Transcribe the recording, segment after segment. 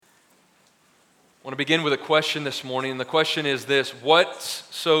I want to begin with a question this morning, and the question is this: what's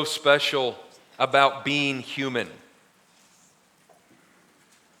so special about being human?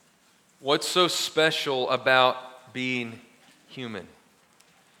 What's so special about being human?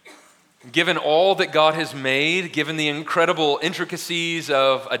 Given all that God has made, given the incredible intricacies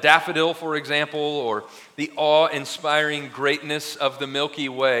of a daffodil, for example, or the awe-inspiring greatness of the Milky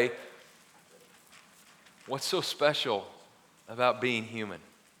Way, what's so special about being human?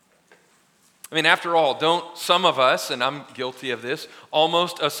 I mean, after all, don't some of us, and I'm guilty of this,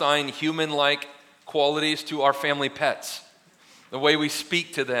 almost assign human-like qualities to our family pets? The way we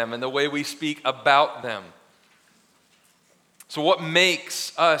speak to them and the way we speak about them. So what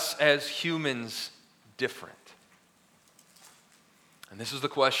makes us as humans different? And this is the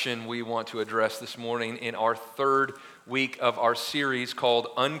question we want to address this morning in our third week of our series called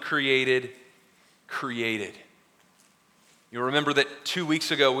Uncreated, Created. You'll remember that 2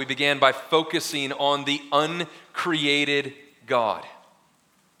 weeks ago we began by focusing on the uncreated God.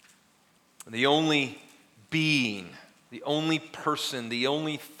 The only being, the only person, the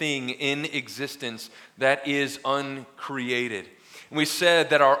only thing in existence that is uncreated. And we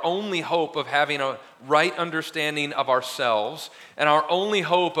said that our only hope of having a right understanding of ourselves and our only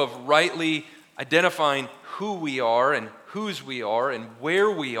hope of rightly identifying who we are and whose we are and where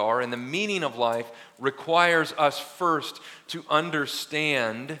we are and the meaning of life requires us first to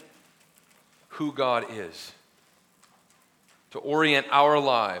understand who God is. To orient our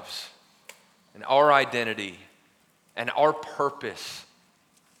lives and our identity and our purpose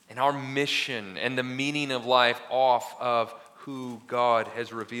and our mission and the meaning of life off of who God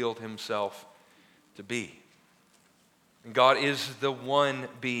has revealed himself to be. And God is the one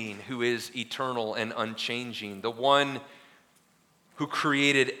being who is eternal and unchanging, the one who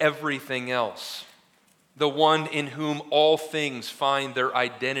created everything else, the one in whom all things find their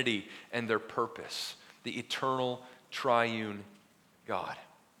identity and their purpose, the eternal triune God.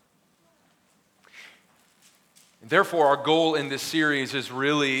 Therefore, our goal in this series is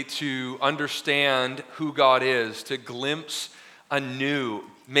really to understand who God is, to glimpse anew,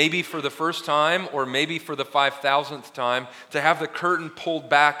 maybe for the first time or maybe for the 5,000th time, to have the curtain pulled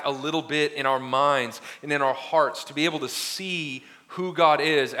back a little bit in our minds and in our hearts, to be able to see who God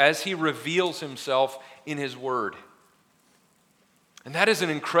is as he reveals himself in his word. And that is an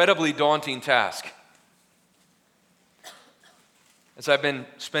incredibly daunting task. As I've been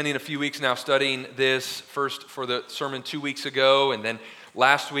spending a few weeks now studying this, first for the sermon 2 weeks ago, and then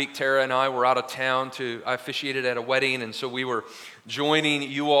last week Tara and I were out of town I officiated at a wedding, and so we were joining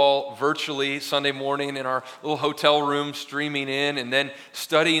you all virtually Sunday morning in our little hotel room, streaming in, and then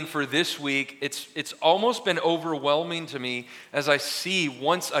studying for this week. It's almost been overwhelming to me as I see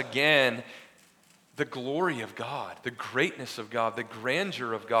once again the glory of God, the greatness of God, the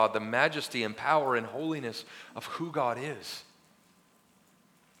grandeur of God, the majesty and power and holiness of who God is.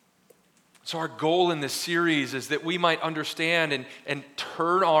 So our goal in this series is that we might understand and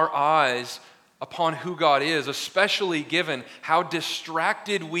turn our eyes upon who God is, especially given how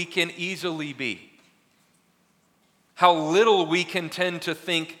distracted we can easily be, how little we can tend to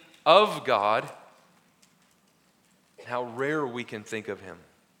think of God, and how rare we can think of him.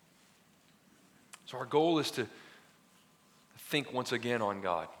 So our goal is to think once again on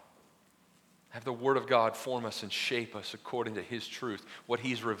God. Have the Word of God form us and shape us according to his truth, what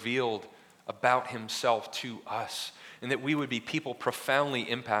he's revealed about himself to us, and that we would be people profoundly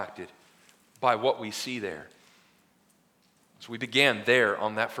impacted by what we see there. So we began there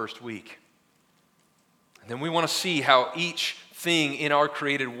on that first week. And then we want to see how each thing in our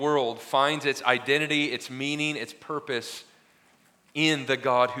created world finds its identity, its meaning, its purpose in the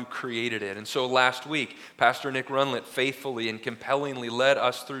God who created it. And so last week, Pastor Nick Runlet faithfully and compellingly led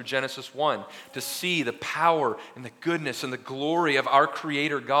us through Genesis 1 to see the power and the goodness and the glory of our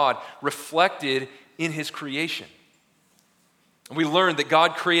Creator God reflected in his creation. And we learned that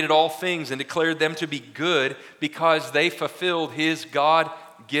God created all things and declared them to be good because they fulfilled his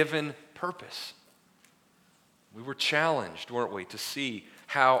God-given purpose. We were challenged, weren't we, to see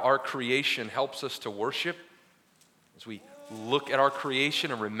how our creation helps us to worship as we look at our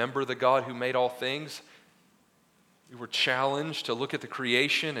creation and remember the God who made all things. We were challenged to look at the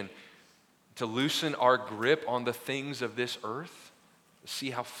creation and to loosen our grip on the things of this earth, to see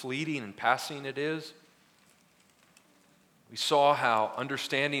how fleeting and passing it is. We saw how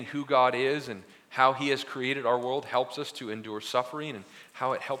understanding who God is and how he has created our world helps us to endure suffering, and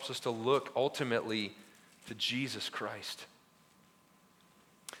how it helps us to look ultimately to Jesus Christ.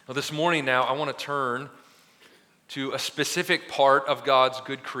 Now this morning now, I want to turn to a specific part of God's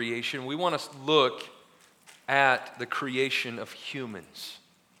good creation. We want to look at the creation of humans.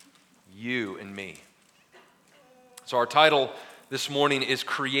 you and me. So our title this morning is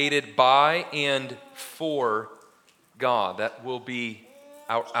Created by and for God. That will be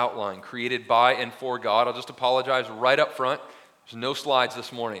our outline, created by and for God. I'll just apologize right up front. There's no slides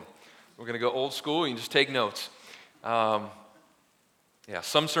this morning. We're going to go old school. You can just take notes.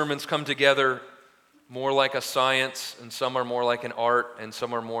 Some sermons come together more like a science, and some are more like an art, and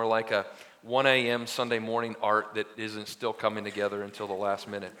some are more like a 1 a.m. Sunday morning art that isn't still coming together until the last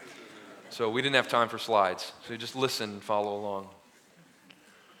minute. So we didn't have time for slides. So you just listen and follow along.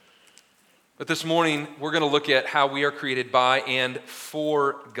 But this morning, we're going to look at how we are created by and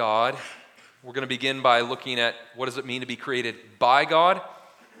for God. We're going to begin by looking at what does it mean to be created by God,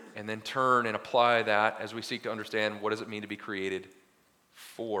 and then turn and apply that as we seek to understand what does it mean to be created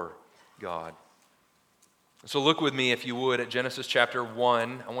for God. So look with me, if you would, at Genesis chapter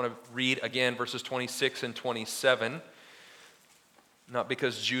 1. I want to read again verses 26 and 27. Not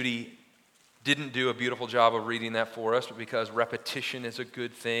because Judy didn't do a beautiful job of reading that for us, but because repetition is a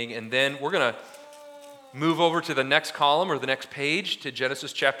good thing. And then we're going to move over to the next column or the next page to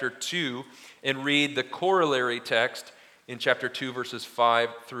Genesis chapter 2 and read the corollary text in chapter 2, verses 5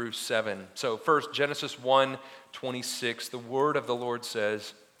 through 7. So first, Genesis 1:26, the word of the Lord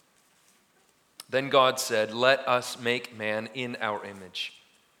says, "Then God said, 'Let us make man in our image,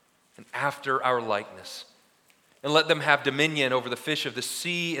 and after our likeness, and let them have dominion over the fish of the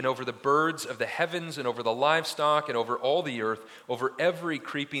sea, and over the birds of the heavens, and over the livestock, and over all the earth, over every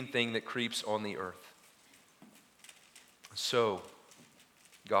creeping thing that creeps on the earth.' So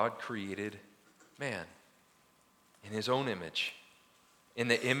God created man in his own image. In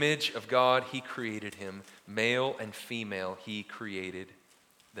the image of God, he created him. Male and female, he created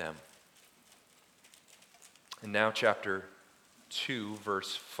them." And now chapter 2,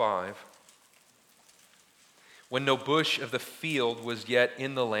 verse 5. "When no bush of the field was yet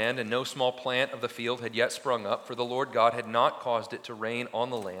in the land, and no small plant of the field had yet sprung up, for the Lord God had not caused it to rain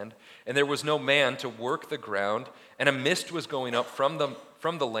on the land, and there was no man to work the ground, and a mist was going up from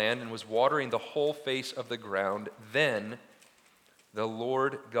the land and was watering the whole face of the ground, then the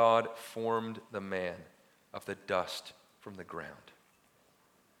Lord God formed the man of the dust from the ground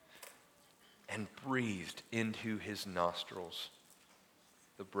and breathed into his nostrils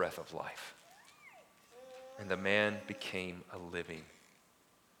the breath of life. And the man became a living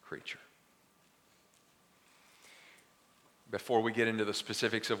creature." Before we get into the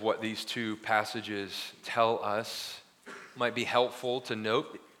specifics of what these two passages tell us, it might be helpful to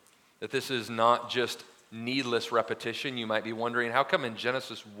note that this is not just needless repetition. You might be wondering, how come in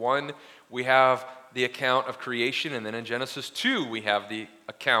Genesis 1 we have the account of creation, and then in Genesis 2 we have the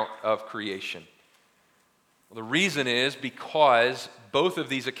account of creation? Well, the reason is because both of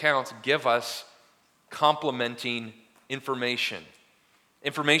these accounts give us complementing information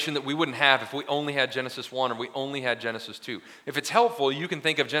that we wouldn't have if we only had Genesis 1 or we only had Genesis 2. If it's helpful, you can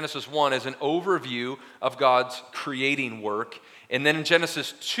think of Genesis 1 as an overview of God's creating work, and then in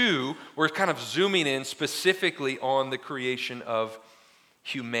Genesis 2, we're kind of zooming in specifically on the creation of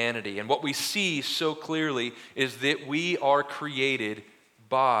humanity. And what we see so clearly is that we are created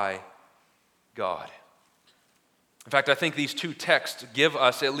by God. In fact, I think these two texts give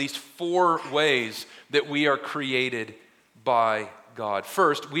us at least 4 ways that we are created by God.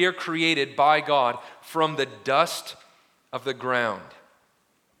 First, we are created by God from the dust of the ground.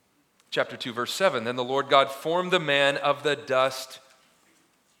 Chapter 2, verse 7, "Then the Lord God formed the man of the dust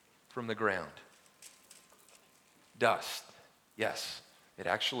from the ground." Dust. Yes, it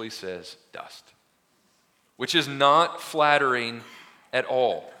actually says dust, which is not flattering at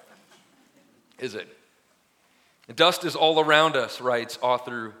all, is it? "Dust is all around us," writes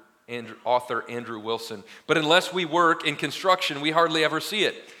author Andrew Wilson. "But unless we work in construction, we hardly ever see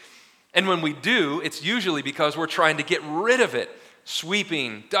it. And when we do, it's usually because we're trying to get rid of it,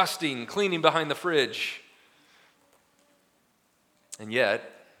 sweeping, dusting, cleaning behind the fridge." And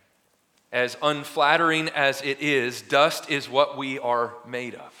yet, as unflattering as it is, dust is what we are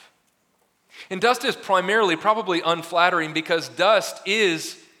made of. And dust is primarily probably unflattering because dust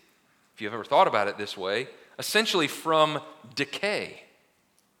is, if you've ever thought about it this way, essentially from decay.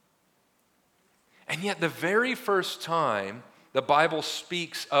 And yet the very first time the Bible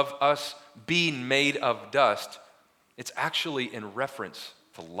speaks of us being made of dust, it's actually in reference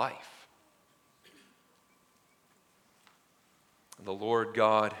to life. The Lord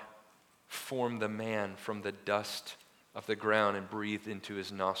God formed the man from the dust of the ground and breathed into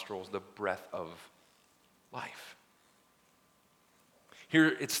his nostrils the breath of life. Here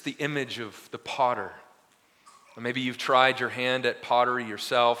it's the image of the potter. Or maybe you've tried your hand at pottery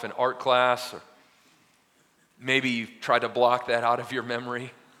yourself in art class, or maybe you've tried to block that out of your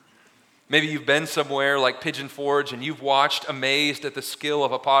memory. Maybe you've been somewhere like Pigeon Forge and you've watched, amazed at the skill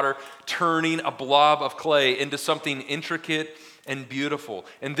of a potter turning a blob of clay into something intricate and beautiful.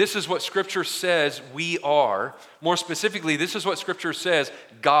 And this is what Scripture says we are. More specifically, this is what Scripture says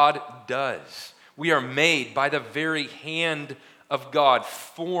God does. We are made by the very hand of God,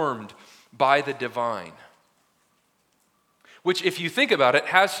 formed by the divine. Which, if you think about it,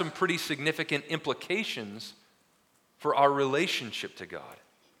 has some pretty significant implications for our relationship to God.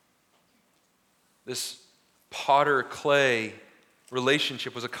 This potter-clay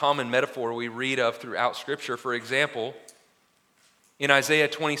relationship was a common metaphor we read of throughout Scripture. For example, in Isaiah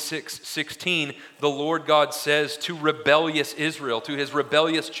 26:16, the Lord God says to rebellious Israel, to his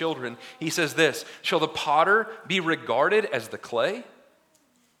rebellious children, he says this, "Shall the potter be regarded as the clay?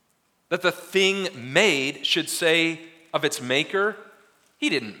 That the thing made should say of its maker, he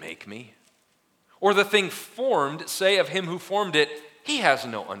didn't make me. Or the thing formed say of him who formed it, he has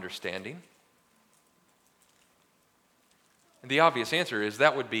no understanding." And the obvious answer is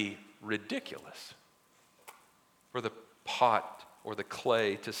that would be ridiculous for the pot or the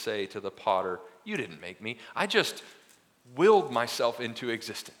clay to say to the potter, "You didn't make me. I just willed myself into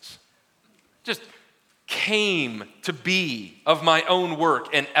existence. Just came to be of my own work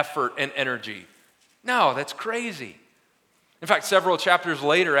and effort and energy." No, that's crazy. In fact, several chapters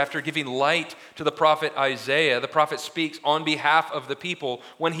later, after giving light to the prophet Isaiah, the prophet speaks on behalf of the people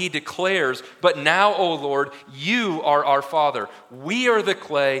when he declares, "But now, O Lord, you are our Father. We are the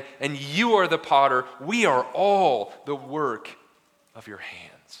clay, and you are the potter. We are all the work of your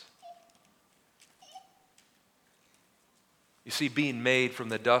hands." You see, being made from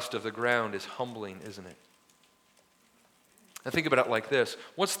the dust of the ground is humbling, isn't it? Now think about it like this.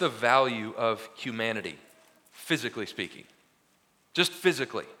 What's the value of humanity, physically speaking? Just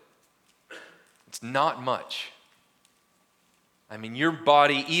physically. It's not much. I mean, your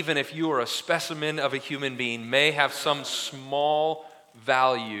body, even if you are a specimen of a human being, may have some small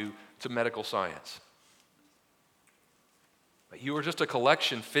value to medical science. But you are just a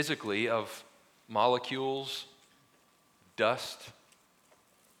collection physically of molecules, dust,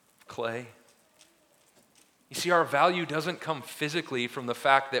 clay. You see, our value doesn't come physically from the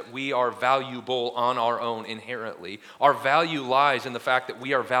fact that we are valuable on our own inherently. Our value lies in the fact that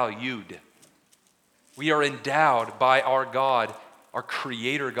we are valued. We are endowed by our God, our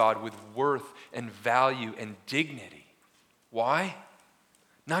Creator God, with worth and value and dignity. Why?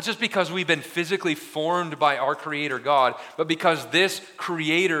 Not just because we've been physically formed by our Creator God, but because this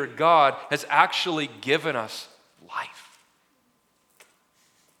Creator God has actually given us life.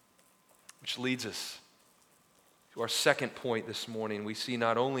 Which leads us to our second point this morning. We see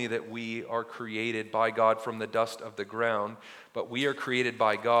not only that we are created by God from the dust of the ground, but we are created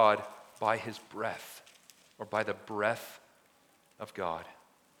by God by His breath, or by the breath of God.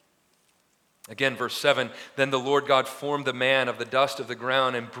 Again, verse 7, "Then the Lord God formed the man of the dust of the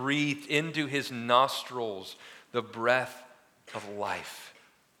ground and breathed into his nostrils the breath of life.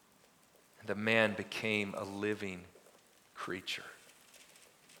 And the man became a living creature."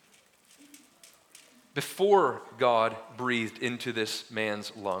 Before God breathed into this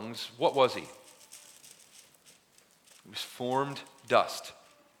man's lungs, what was he? He was formed dust.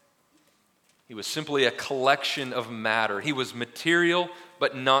 He was simply a collection of matter. He was material,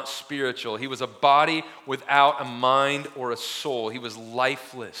 but not spiritual. He was a body without a mind or a soul. He was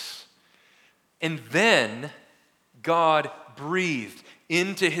lifeless. And then God breathed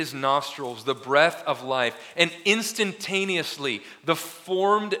into his nostrils the breath of life, and instantaneously the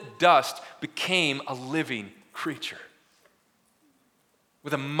formed dust became a living creature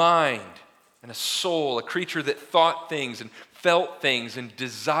with a mind and a soul, a creature that thought things and felt things and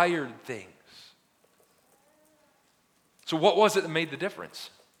desired things. So what was it that made the difference?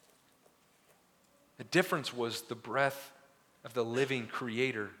 The difference was the breath of the living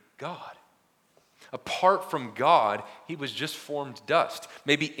Creator God. Apart from God, he was just formed dust.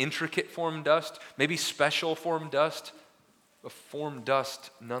 Maybe intricate formed dust, maybe special formed dust, but formed dust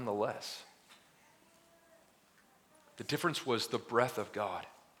nonetheless. The difference was the breath of God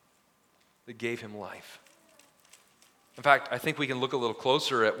that gave him life. In fact, I think we can look a little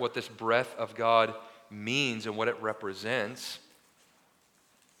closer at what this breath of God means and what it represents.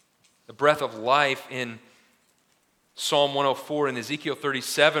 The breath of life in Psalm 104 and Ezekiel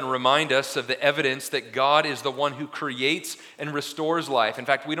 37 remind us of the evidence that God is the one who creates and restores life. In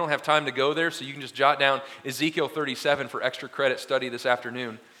fact, we don't have time to go there, so you can just jot down Ezekiel 37 for extra credit study this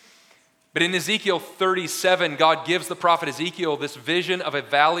afternoon. But in Ezekiel 37, God gives the prophet Ezekiel this vision of a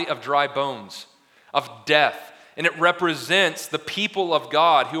valley of dry bones, of death. And it represents the people of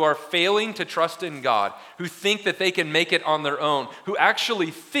God who are failing to trust in God, who think that they can make it on their own, who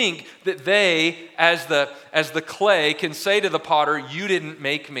actually think that they, as the clay, can say to the potter, "You didn't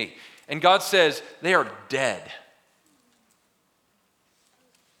make me." And God says, they are dead.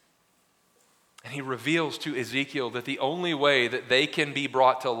 And he reveals to Ezekiel that the only way that they can be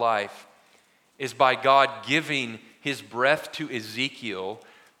brought to life is by God giving his breath to Ezekiel,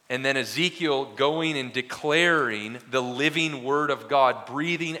 and then Ezekiel going and declaring the living word of God,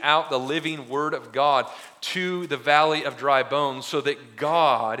 breathing out the living word of God to the valley of dry bones so that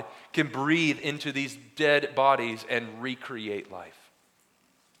God can breathe into these dead bodies and recreate life.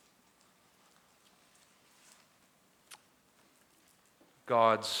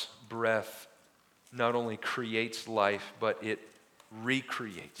 God's breath not only creates life, but it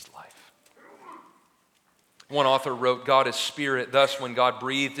recreates life. One author wrote, "God is spirit. Thus, when God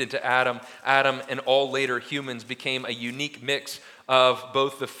breathed into Adam, Adam and all later humans became a unique mix of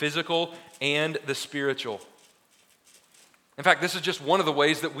both the physical and the spiritual." In fact, this is just one of the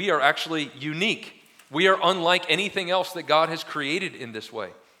ways that we are actually unique. We are unlike anything else that God has created in this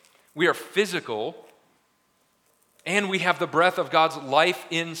way. We are physical, and we have the breath of God's life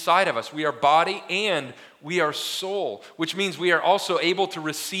inside of us. We are body and we are soul, which means we are also able to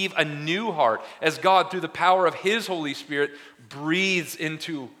receive a new heart as God, through the power of his Holy Spirit, breathes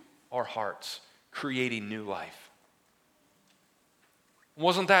into our hearts, creating new life.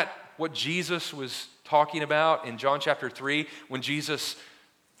 Wasn't that what Jesus was talking about in John chapter 3 when Jesus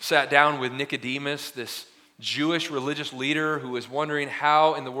sat down with Nicodemus, this Jewish religious leader who was wondering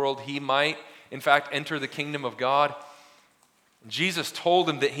how in the world he might in fact enter the kingdom of God? Jesus told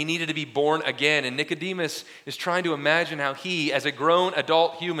him that he needed to be born again, and Nicodemus is trying to imagine how he, as a grown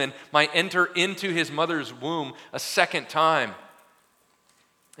adult human, might enter into his mother's womb a second time.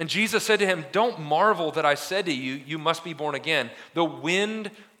 And Jesus said to him, "Don't marvel that I said to you, you must be born again. The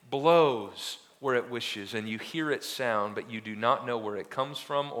wind blows where it wishes, and you hear its sound, but you do not know where it comes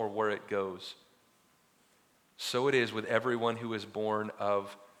from or where it goes. So it is with everyone who is born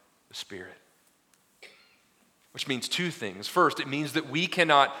of the Spirit." Which means two things. First, it means that we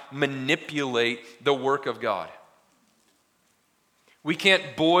cannot manipulate the work of God. We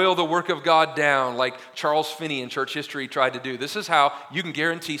can't boil the work of God down like Charles Finney in church history tried to do. This is how you can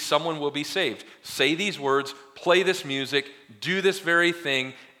guarantee someone will be saved. Say these words, play this music, do this very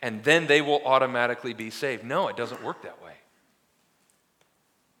thing, and then they will automatically be saved. No, it doesn't work that way.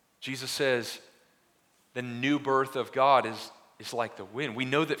 Jesus says the new birth of God is like the wind. We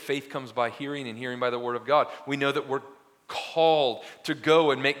know that faith comes by hearing and hearing by the word of God. We know that we're called to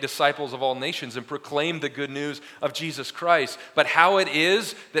go and make disciples of all nations and proclaim the good news of Jesus Christ. But how it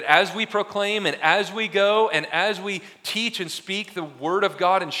is that as we proclaim and as we go and as we teach and speak the word of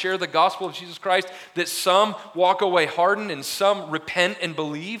God and share the gospel of Jesus Christ, that some walk away hardened and some repent and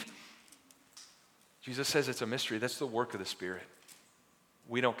believe. Jesus says it's a mystery. That's the work of the Spirit.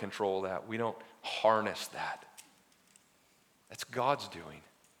 We don't control that. We don't harness that. That's God's doing.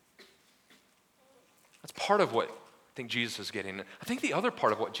 That's part of what I think Jesus is getting at. I think the other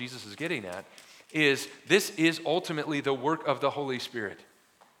part of what Jesus is getting at is this is ultimately the work of the Holy Spirit.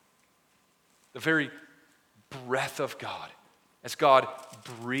 The very breath of God, as God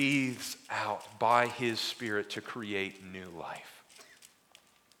breathes out by his Spirit to create new life.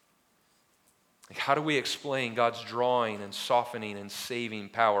 How do we explain God's drawing and softening and saving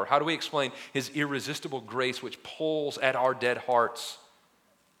power? How do we explain his irresistible grace which pulls at our dead hearts?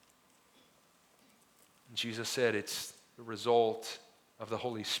 And Jesus said it's the result of the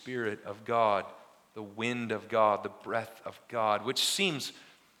Holy Spirit of God, the wind of God, the breath of God, which seems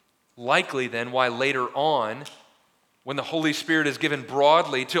likely then why later on, when the Holy Spirit is given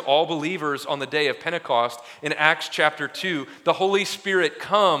broadly to all believers on the day of Pentecost, in Acts chapter 2, the Holy Spirit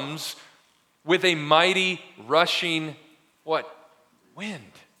comes with a mighty rushing, what?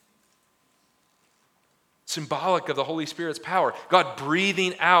 Wind. Symbolic of the Holy Spirit's power. God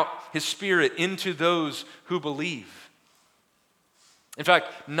breathing out his Spirit into those who believe. In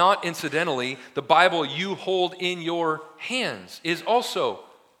fact, not incidentally, the Bible you hold in your hands is also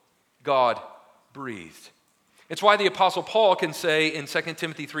God breathed. It's why the Apostle Paul can say in 2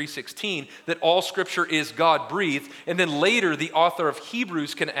 Timothy 3:16 that all Scripture is God-breathed, and then later the author of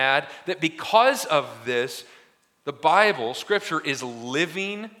Hebrews can add that because of this, the Bible, Scripture, is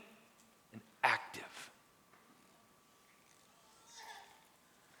living and active.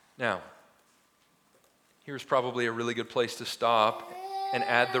 Now, here's probably a really good place to stop and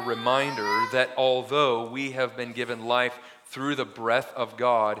add the reminder that although we have been given life through the breath of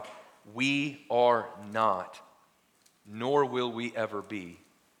God, we are not, nor will we ever be,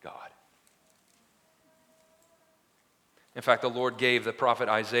 God. In fact, the Lord gave the prophet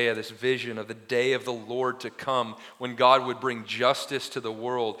Isaiah this vision of the day of the Lord to come when God would bring justice to the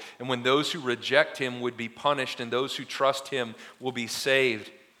world and when those who reject him would be punished and those who trust him will be saved.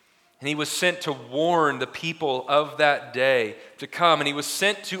 And he was sent to warn the people of that day to come. And he was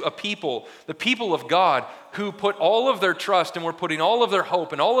sent to a people, the people of God, who put all of their trust and were putting all of their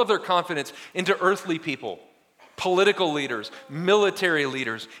hope and all of their confidence into earthly people, political leaders, military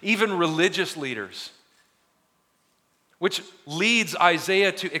leaders, even religious leaders. Which leads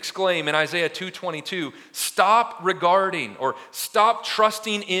Isaiah to exclaim in Isaiah 2:22, stop regarding or stop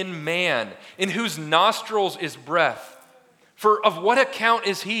trusting in man, in whose nostrils is breath. For of what account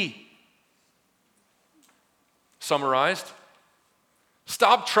is he? Summarized,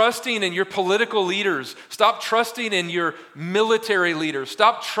 stop trusting in your political leaders. Stop trusting in your military leaders.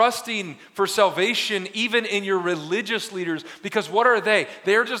 Stop trusting for salvation even in your religious leaders. Because what are they?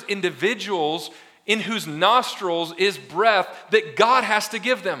 They are just individuals in whose nostrils is breath that God has to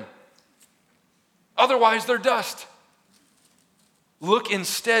give them. Otherwise, they're dust. Look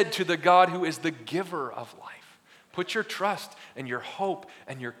instead to the God who is the giver of life. Put your trust and your hope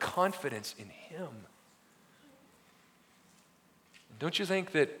and your confidence in him. Don't you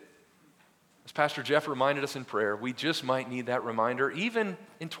think that, as Pastor Jeff reminded us in prayer, we just might need that reminder even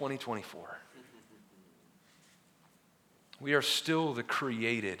in 2024? We are still the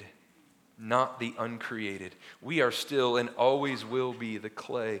created, not the uncreated. We are still and always will be the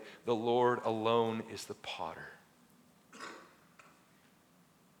clay. The Lord alone is the potter.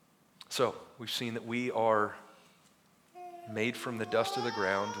 So, we've seen that we are made from the dust of the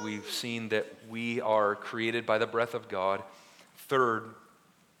ground. We've seen that we are created by the breath of God. Third,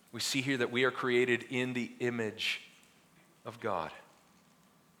 we see here that we are created in the image of God.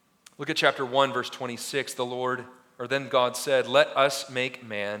 Look at chapter 1, verse 26. Then God said, "Let us make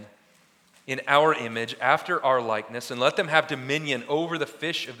man in our image, after our likeness, and let them have dominion over the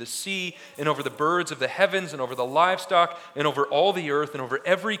fish of the sea, and over the birds of the heavens, and over the livestock, and over all the earth, and over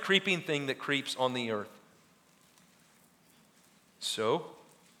every creeping thing that creeps on the earth." So,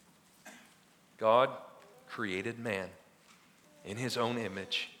 God created man in his own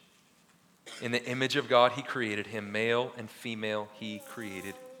image. In the image of God, he created him. Male and female, he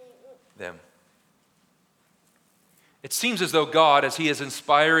created them. It seems as though God, as he is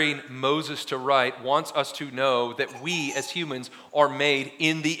inspiring Moses to write, wants us to know that we as humans are made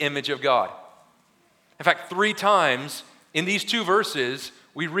in the image of God. In fact, 3 times in these 2 verses,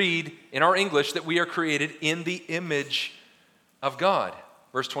 we read in our English that we are created in the image of God.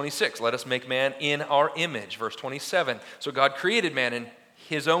 Verse 26, let us make man in our image. Verse 27, so God created man in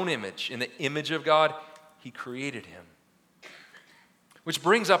his own image. In the image of God, he created him. Which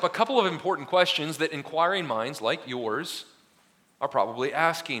brings up a couple of important questions that inquiring minds like yours are probably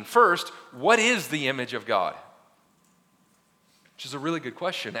asking. First, what is the image of God? Which is a really good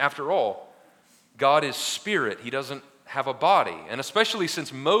question. After all, God is spirit. He doesn't have a body. And especially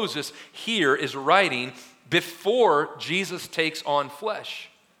since Moses here is writing before Jesus takes on flesh.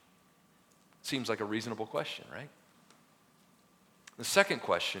 Seems like a reasonable question, right? The second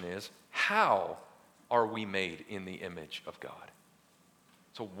question is, how are we made in the image of God?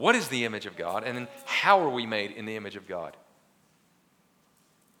 So what is the image of God, and then how are we made in the image of God?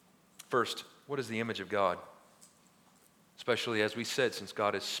 First, what is the image of God? Especially as we said, since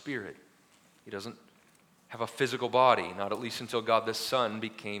God is spirit, he doesn't have a physical body, not at least until God the Son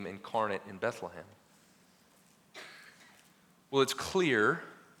became incarnate in Bethlehem. Well, it's clear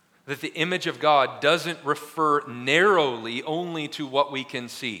that the image of God doesn't refer narrowly only to what we can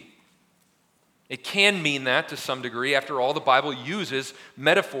see. It can mean that to some degree. After all, the Bible uses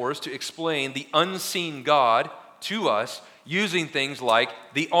metaphors to explain the unseen God to us using things like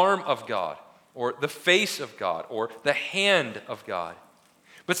the arm of God, or the face of God, or the hand of God.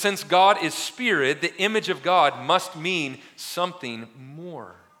 But since God is spirit, the image of God must mean something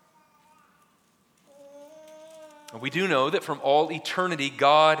more. And we do know that from all eternity,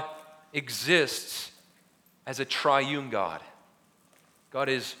 God exists as a triune God. God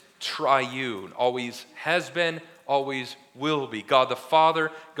is triune, always has been, always will be. God the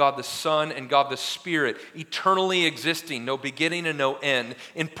Father, God the Son, and God the Spirit, eternally existing, no beginning and no end,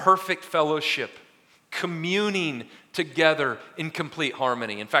 in perfect fellowship, communing together in complete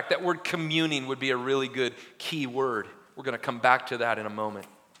harmony. In fact, that word communing would be a really good key word. We're going to come back to that in a moment.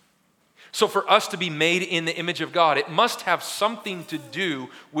 So for us to be made in the image of God, it must have something to do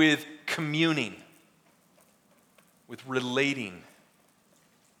with communing, with relating.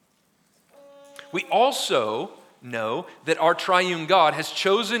 We also know that our triune God has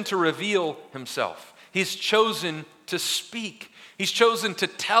chosen to reveal himself. He's chosen to speak. He's chosen to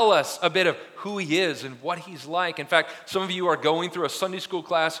tell us a bit of who he is and what he's like. In fact, some of you are going through a Sunday school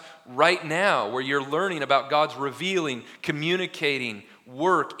class right now where you're learning about God's revealing, communicating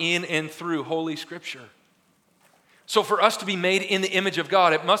work in and through Holy Scripture. So for us to be made in the image of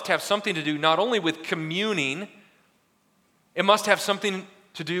God, it must have something to do not only with communing, it must have something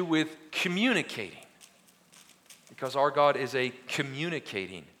to do with communicating. Because our God is a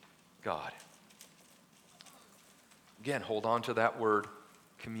communicating God. Again, hold on to that word,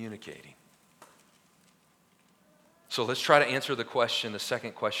 communicating. So let's try to answer the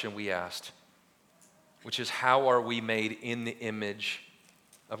second question we asked, which is, how are we made in the image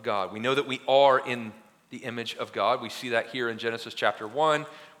of God? We know that we are in the image of God. We see that here in Genesis chapter 1.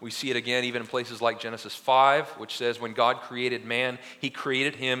 We see it again even in places like Genesis 5, which says when God created man, he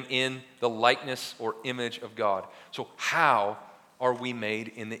created him in the likeness or image of God. So how are we made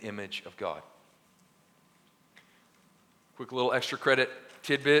in the image of God? Quick little extra credit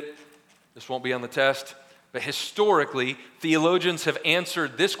tidbit. This won't be on the test. But historically, theologians have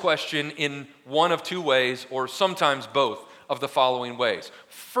answered this question in one of two ways, or sometimes both of the following ways.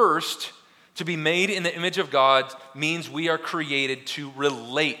 First, to be made in the image of God means we are created to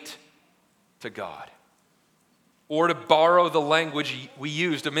relate to God. Or to borrow the language we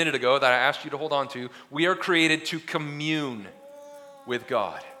used a minute ago that I asked you to hold on to, we are created to commune with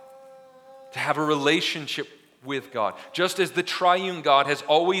God, to have a relationship with God. Just as the triune God has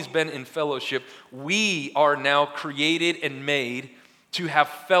always been in fellowship, we are now created and made to have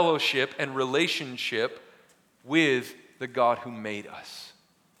fellowship and relationship with the God who made us.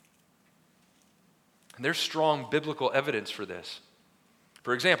 And there's strong biblical evidence for this.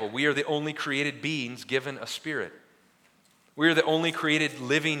 For example, we are the only created beings given a spirit. We are the only created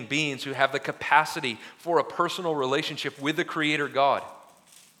living beings who have the capacity for a personal relationship with the Creator God.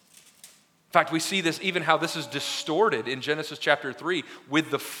 In fact, we see this even how this is distorted in Genesis chapter 3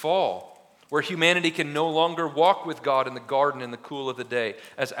 with the fall, where humanity can no longer walk with God in the garden in the cool of the day,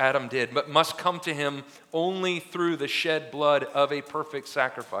 as Adam did, but must come to him only through the shed blood of a perfect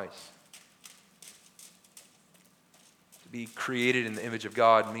sacrifice. To be created in the image of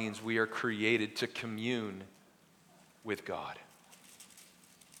God means we are created to commune with God.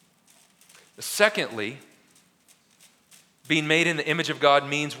 Secondly, being made in the image of God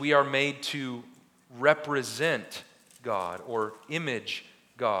means we are made to represent God or image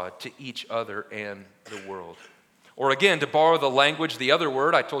God to each other and the world. Or again, to borrow the language, the other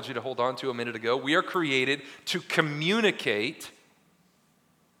word I told you to hold on to a minute ago, we are created to communicate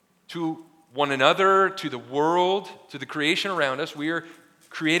to one another, to the world, to the creation around us. We are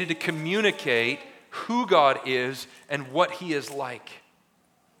created to communicate who God is and what he is like.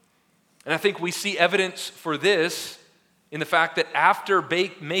 And I think we see evidence for this in the fact that after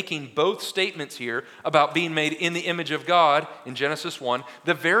making both statements here about being made in the image of God in Genesis 1,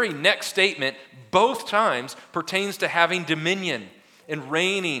 the very next statement, both times, pertains to having dominion and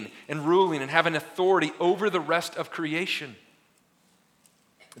reigning and ruling and having authority over the rest of creation.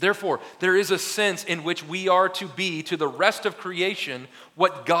 Therefore, there is a sense in which we are to be to the rest of creation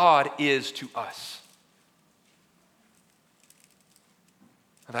what God is to us.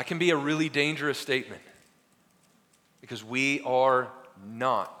 Now, that can be a really dangerous statement. Because we are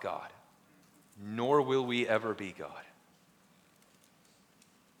not God, nor will we ever be God.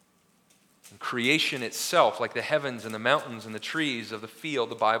 And creation itself, like the heavens and the mountains and the trees of the field,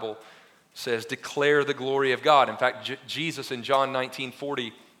 the Bible says, declare the glory of God. In fact, Jesus in John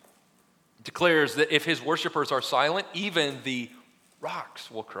 19:40 declares that if his worshipers are silent, even the rocks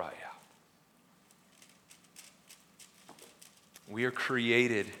will cry out. We are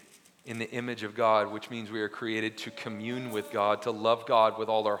created in the image of God, which means we are created to commune with God, to love God with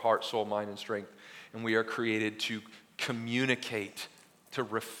all our heart, soul, mind, and strength. And we are created to communicate, to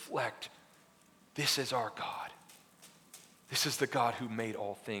reflect, this is our God. This is the God who made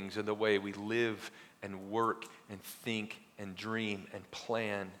all things, and the way we live and work and think and dream and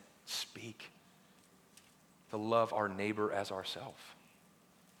plan, speak, to love our neighbor as ourselves.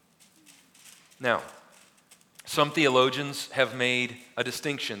 Now, some theologians have made a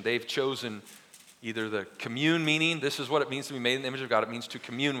distinction. They've chosen either the commune meaning, this is what it means to be made in the image of God, it means to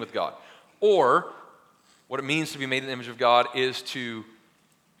commune with God. Or what it means to be made in the image of God is to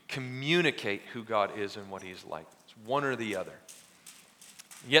communicate who God is and what he's like. It's one or the other.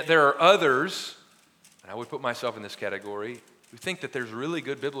 Yet there are others, and I would put myself in this category, who think that there's really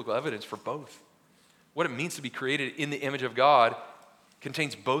good biblical evidence for both. What it means to be created in the image of God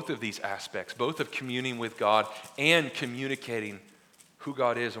contains both of these aspects, both of communing with God and communicating who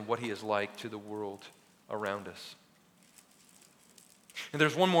God is and what he is like to the world around us. And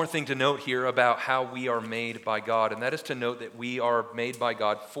there's one more thing to note here about how we are made by God, and that is to note that we are made by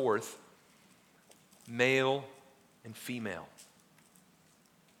God, fourth, male and female.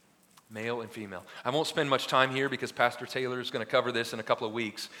 Male and female. I won't spend much time here because Pastor Taylor is going to cover this in a couple of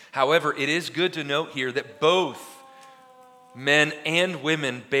weeks. However, it is good to note here that both men and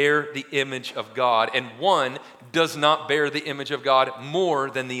women bear the image of God, and one does not bear the image of God more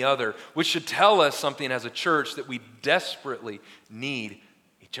than the other, which should tell us something as a church, that we desperately need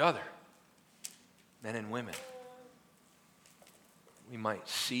each other, men and women. We might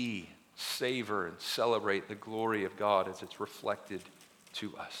see, savor, and celebrate the glory of God as it's reflected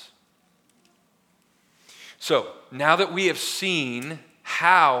to us. So, now that we have seen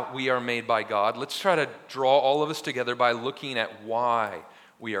how we are made by God, let's try to draw all of us together by looking at why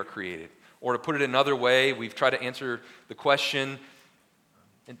we are created. Or to put it another way, we've tried to answer the question,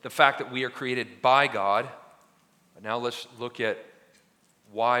 the fact that we are created by God. But now let's look at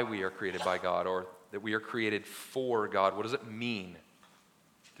why we are created by God, or that we are created for God. What does it mean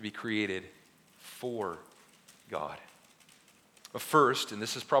to be created for God? But first, and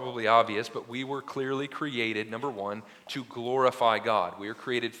this is probably obvious, but we were clearly created, number one, to glorify God. We are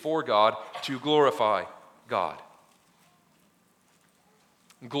created for God to glorify God.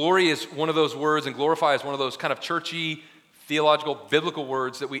 Glory is one of those words, and glorify is one of those kind of churchy, theological, biblical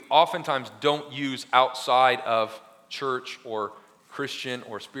words that we oftentimes don't use outside of church or Christian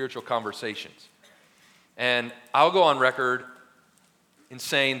or spiritual conversations. And I'll go on record in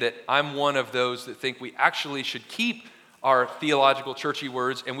saying that I'm one of those that think we actually should keep our theological, churchy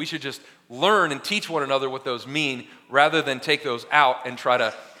words, and we should just learn and teach one another what those mean, rather than take those out and try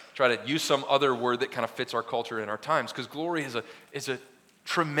to use some other word that kind of fits our culture and our times. Because glory is a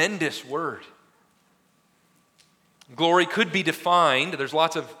tremendous word. Glory could be defined, there's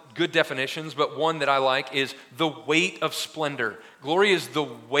lots of good definitions, but one that I like is the weight of splendor. Glory is the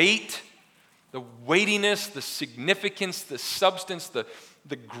weight, the weightiness, the significance, the substance,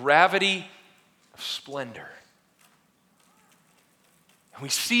 the gravity of splendor. We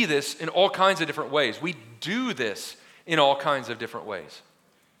see this in all kinds of different ways. We do this in all kinds of different ways.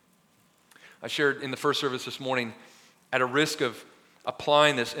 I shared in the first service this morning, at a risk of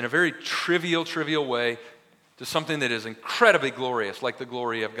applying this in a very trivial way to something that is incredibly glorious, like the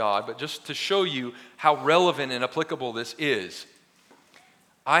glory of God, but just to show you how relevant and applicable this is.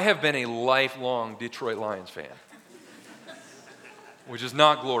 I have been a lifelong Detroit Lions fan, which is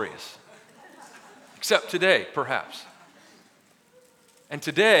not glorious, except today, perhaps. And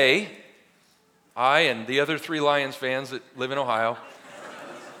today, I and the other 3 Lions fans that live in Ohio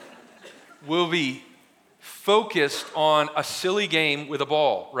will be focused on a silly game with a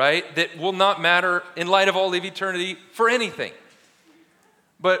ball, right? That will not matter in light of all of eternity for anything.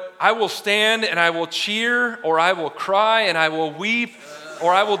 But I will stand and I will cheer, or I will cry and I will weep,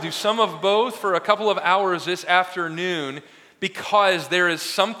 or I will do some of both for a couple of hours this afternoon, because there is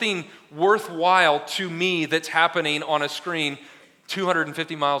something worthwhile to me that's happening on a screen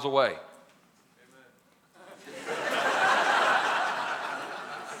 250 miles away.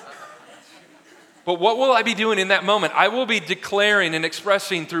 But what will I be doing in that moment? I will be declaring and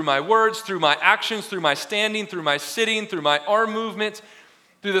expressing through my words, through my actions, through my standing, through my sitting, through my arm movements,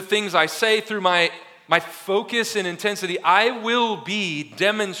 through the things I say, through my focus and intensity. I will be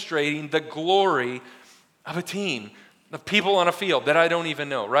demonstrating the glory of a team, of people on a field that I don't even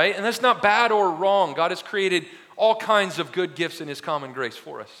know, right? And that's not bad or wrong. God has created all kinds of good gifts in His common grace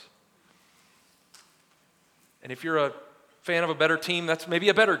for us. And if you're a fan of a better team, that's maybe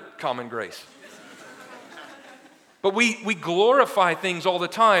a better common grace. But we glorify things all the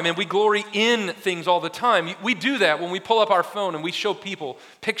time, and we glory in things all the time. We do that when we pull up our phone and we show people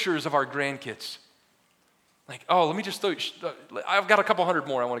pictures of our grandkids. Like, oh, let me just throw, I've got a couple hundred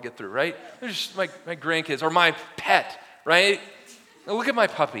more I want to get through, right? There's just my grandkids, or my pet, right? Now look at my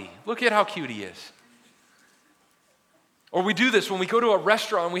puppy. Look at how cute he is. Or we do this when we go to a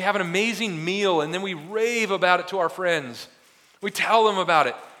restaurant and we have an amazing meal, and then we rave about it to our friends. We tell them about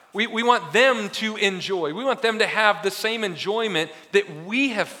it. We want them to enjoy. We want them to have the same enjoyment that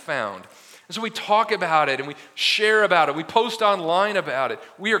we have found. And so we talk about it and we share about it. We post online about it.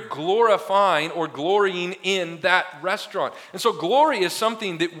 We are glorifying or glorying in that restaurant. And so glory is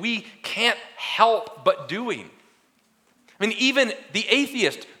something that we can't help but doing. I mean, even the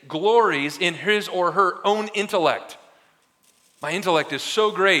atheist glories in his or her own intellect. My intellect is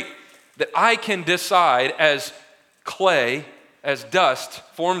so great that I can decide as clay, as dust,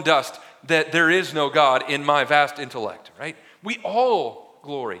 formed dust, that there is no God in my vast intellect, right? We all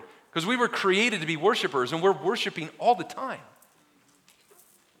glory because we were created to be worshipers, and we're worshiping all the time.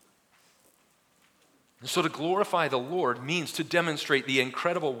 So to glorify the Lord means to demonstrate the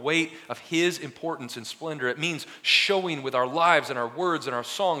incredible weight of his importance and splendor. It means showing with our lives and our words and our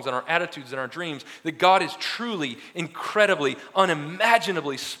songs and our attitudes and our dreams that God is truly, incredibly,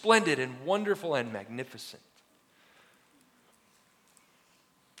 unimaginably splendid and wonderful and magnificent.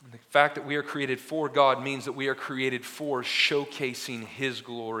 And the fact that we are created for God means that we are created for showcasing his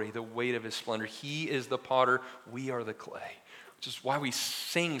glory, the weight of his splendor. He is the potter, we are the clay. Which is why we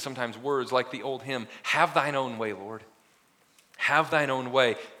sing sometimes words like the old hymn, have thine own way, Lord. Have thine own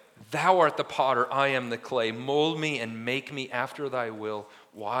way. Thou art the potter, I am the clay. Mold me and make me after thy will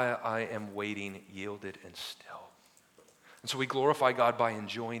while I am waiting, yielded and still. And so we glorify God by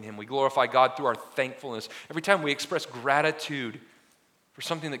enjoying him. We glorify God through our thankfulness. Every time we express gratitude for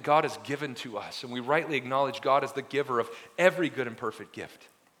something that God has given to us, and we rightly acknowledge God as the giver of every good and perfect gift,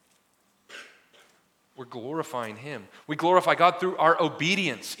 we're glorifying him. We glorify God through our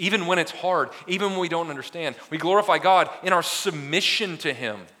obedience, even when it's hard, even when we don't understand. We glorify God in our submission to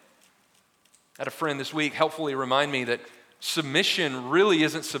him. I had a friend this week helpfully remind me that submission really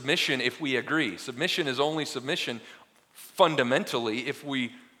isn't submission if we agree. Submission is only submission fundamentally if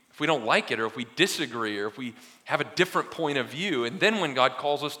we don't like it, or if we disagree, or if we have a different point of view. And then when God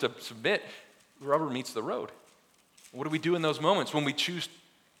calls us to submit, the rubber meets the road. What do we do in those moments when we choose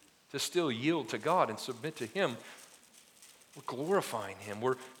to still yield to God and submit to him? We're glorifying him.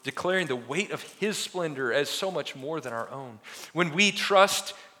 We're declaring the weight of his splendor as so much more than our own. When we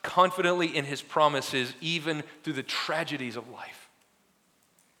trust confidently in his promises, even through the tragedies of life,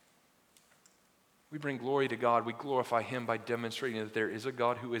 we bring glory to God. We glorify him by demonstrating that there is a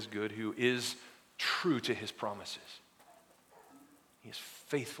God who is good, who is true to his promises. He is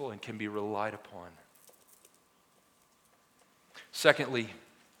faithful and can be relied upon. Secondly,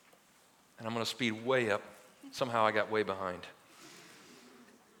 and I'm going to speed way up. Somehow I got way behind.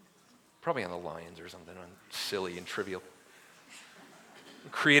 Probably on the Lions or something, on silly and trivial. We're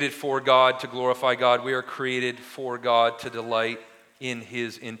created for God, to glorify God. We are created for God to delight in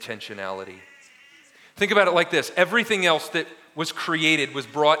his intentionality. Think about it like this. Everything else that was created was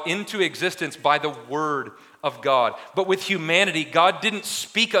brought into existence by the word of God. But with humanity, God didn't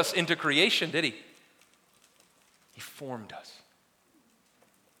speak us into creation, did he? He formed us.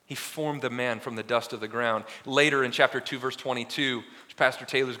 He formed the man from the dust of the ground. Later in chapter 2, verse 22, which Pastor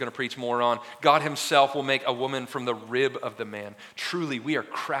Taylor is going to preach more on, God himself will make a woman from the rib of the man. Truly, we are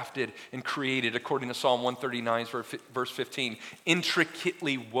crafted and created, according to Psalm 139, verse 15,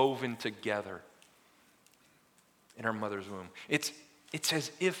 intricately woven together in our mother's womb. It's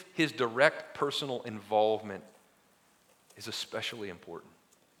as if his direct personal involvement is especially important.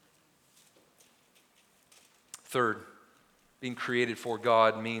 Third, being created for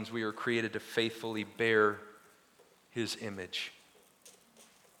God means we are created to faithfully bear his image.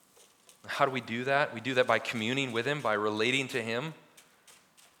 How do we do that? We do that by communing with him, by relating to him,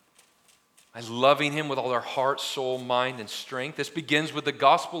 by loving him with all our heart, soul, mind, and strength. This begins with the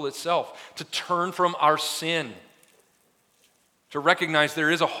gospel itself, to turn from our sin, to recognize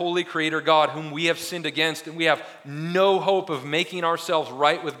there is a holy creator God whom we have sinned against, and we have no hope of making ourselves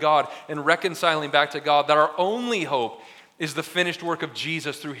right with God and reconciling back to God, that our only hope is the finished work of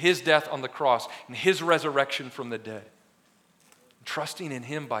Jesus through his death on the cross and his resurrection from the dead. Trusting in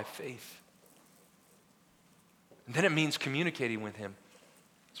him by faith. And then it means communicating with him,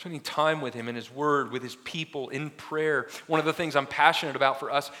 spending time with him in his word, with his people, in prayer. One of the things I'm passionate about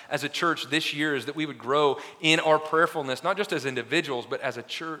for us as a church this year is that we would grow in our prayerfulness, not just as individuals, but as a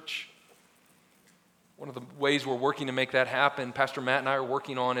church. One of the ways we're working to make that happen, Pastor Matt and I are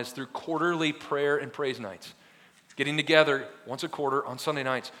working on, is through quarterly prayer and praise nights. Getting together once a quarter on Sunday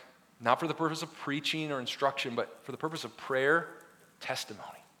nights, not for the purpose of preaching or instruction, but for the purpose of prayer,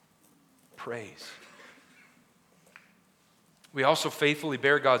 testimony, praise. We also faithfully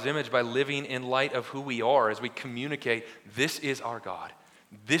bear God's image by living in light of who we are as we communicate, this is our God.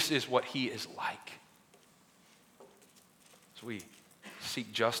 This is what he is like. So we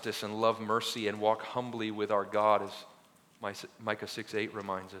seek justice and love mercy and walk humbly with our God, as Micah 6:8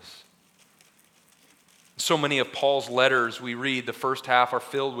 reminds us. So many of Paul's letters we read, the first half, are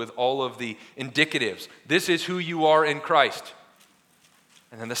filled with all of the indicatives. This is who you are in Christ.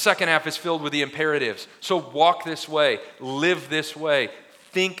 And then the second half is filled with the imperatives. So walk this way, live this way,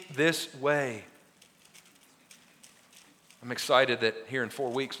 think this way. I'm excited that here in 4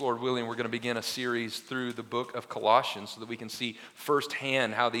 weeks, Lord willing, we're going to begin a series through the book of Colossians so that we can see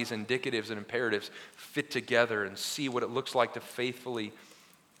firsthand how these indicatives and imperatives fit together and see what it looks like to faithfully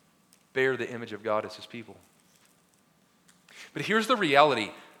bear the image of God as his people. But here's the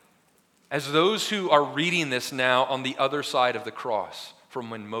reality. As those who are reading this now on the other side of the cross from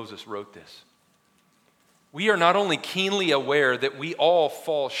when Moses wrote this, we are not only keenly aware that we all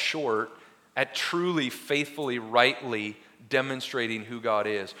fall short at truly, faithfully, rightly demonstrating who God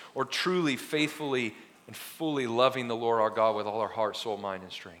is, or truly, faithfully, and fully loving the Lord our God with all our heart, soul, mind,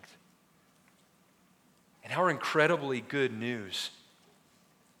 and strength. And our incredibly good news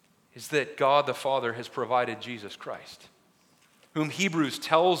is that God the Father has provided Jesus Christ, whom Hebrews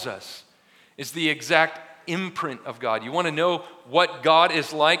tells us is the exact imprint of God. You want to know what God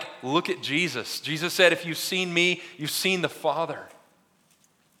is like? Look at Jesus. Jesus said, if you've seen me, you've seen the Father.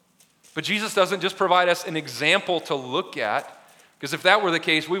 But Jesus doesn't just provide us an example to look at, because if that were the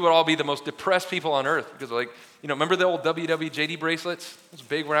case, we would all be the most depressed people on earth. Because remember the old WWJD bracelets? It was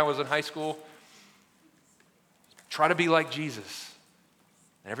big when I was in high school. Try to be like Jesus.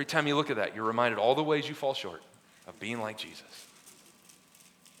 And every time you look at that, you're reminded all the ways you fall short of being like Jesus.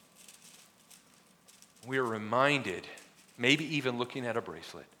 We are reminded, maybe even looking at a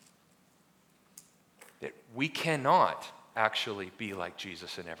bracelet, that we cannot actually be like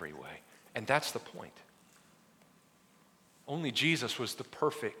Jesus in every way. And that's the point. Only Jesus was the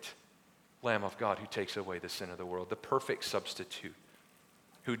perfect Lamb of God who takes away the sin of the world, the perfect substitute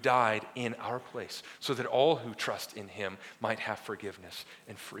who died in our place so that all who trust in him might have forgiveness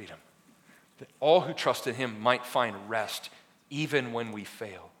and freedom, that all who trust in him might find rest even when we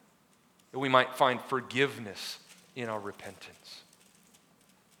fail, that we might find forgiveness in our repentance.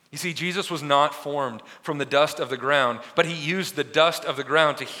 You see, Jesus was not formed from the dust of the ground, but he used the dust of the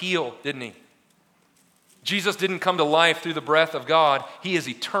ground to heal, didn't he? Jesus didn't come to life through the breath of God. He is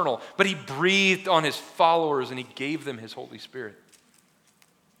eternal, but he breathed on his followers and he gave them his Holy Spirit.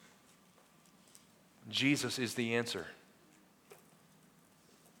 Jesus is the answer.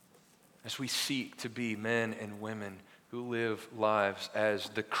 As we seek to be men and women who live lives as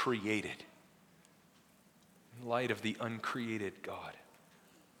the created, in light of the uncreated God.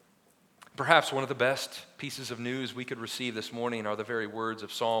 Perhaps one of the best pieces of news we could receive this morning are the very words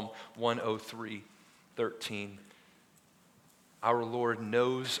of Psalm 103:13. Our Lord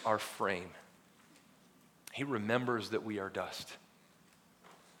knows our frame. He remembers that we are dust.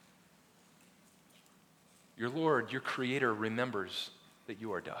 Your Lord, your Creator, remembers that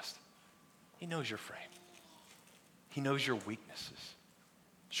you are dust. He knows your frame. He knows your weaknesses,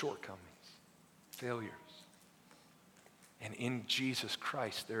 shortcomings, failures. And in Jesus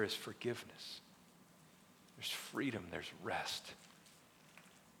Christ, there is forgiveness. There's freedom. There's rest.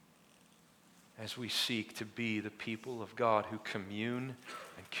 As we seek to be the people of God who commune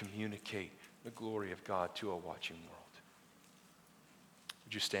and communicate the glory of God to a watching world.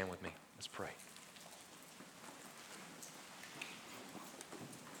 Would you stand with me? Let's pray.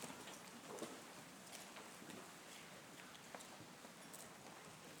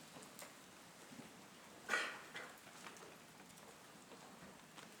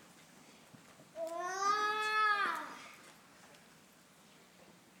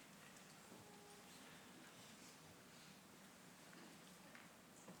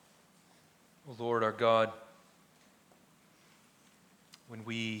 Lord our God, when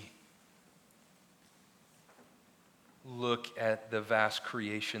we look at the vast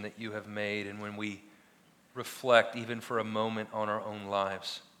creation that you have made, and when we reflect even for a moment on our own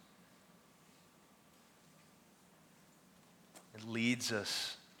lives, it leads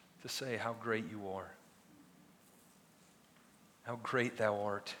us to say how great you are, how great thou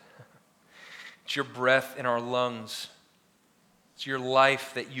art. It's your breath in our lungs. It's your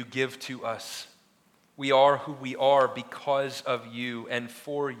life that you give to us. We are who we are because of you and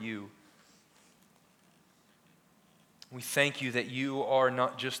for you. We thank you that you are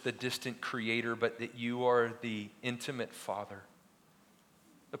not just the distant creator, but that you are the intimate Father,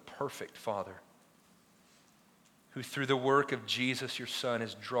 the perfect Father, who through the work of Jesus, your Son,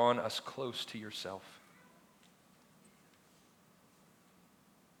 has drawn us close to yourself.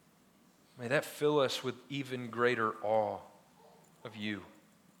 May that fill us with even greater awe of you.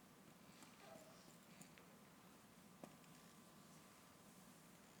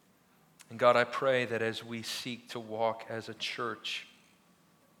 And God, I pray that as we seek to walk as a church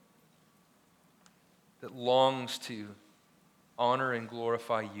that longs to honor and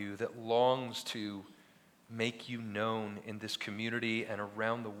glorify you, that longs to make you known in this community and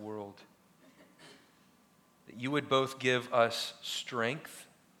around the world, that you would both give us strength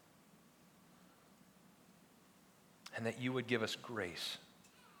and that you would give us grace.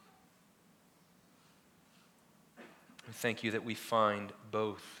 We thank you that we find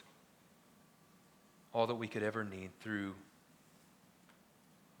both, all that we could ever need through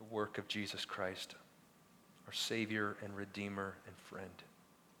the work of Jesus Christ, our Savior and Redeemer and friend.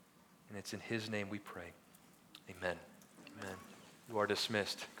 And it's in his name we pray. Amen. Amen. You are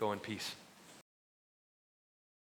dismissed. Go in peace.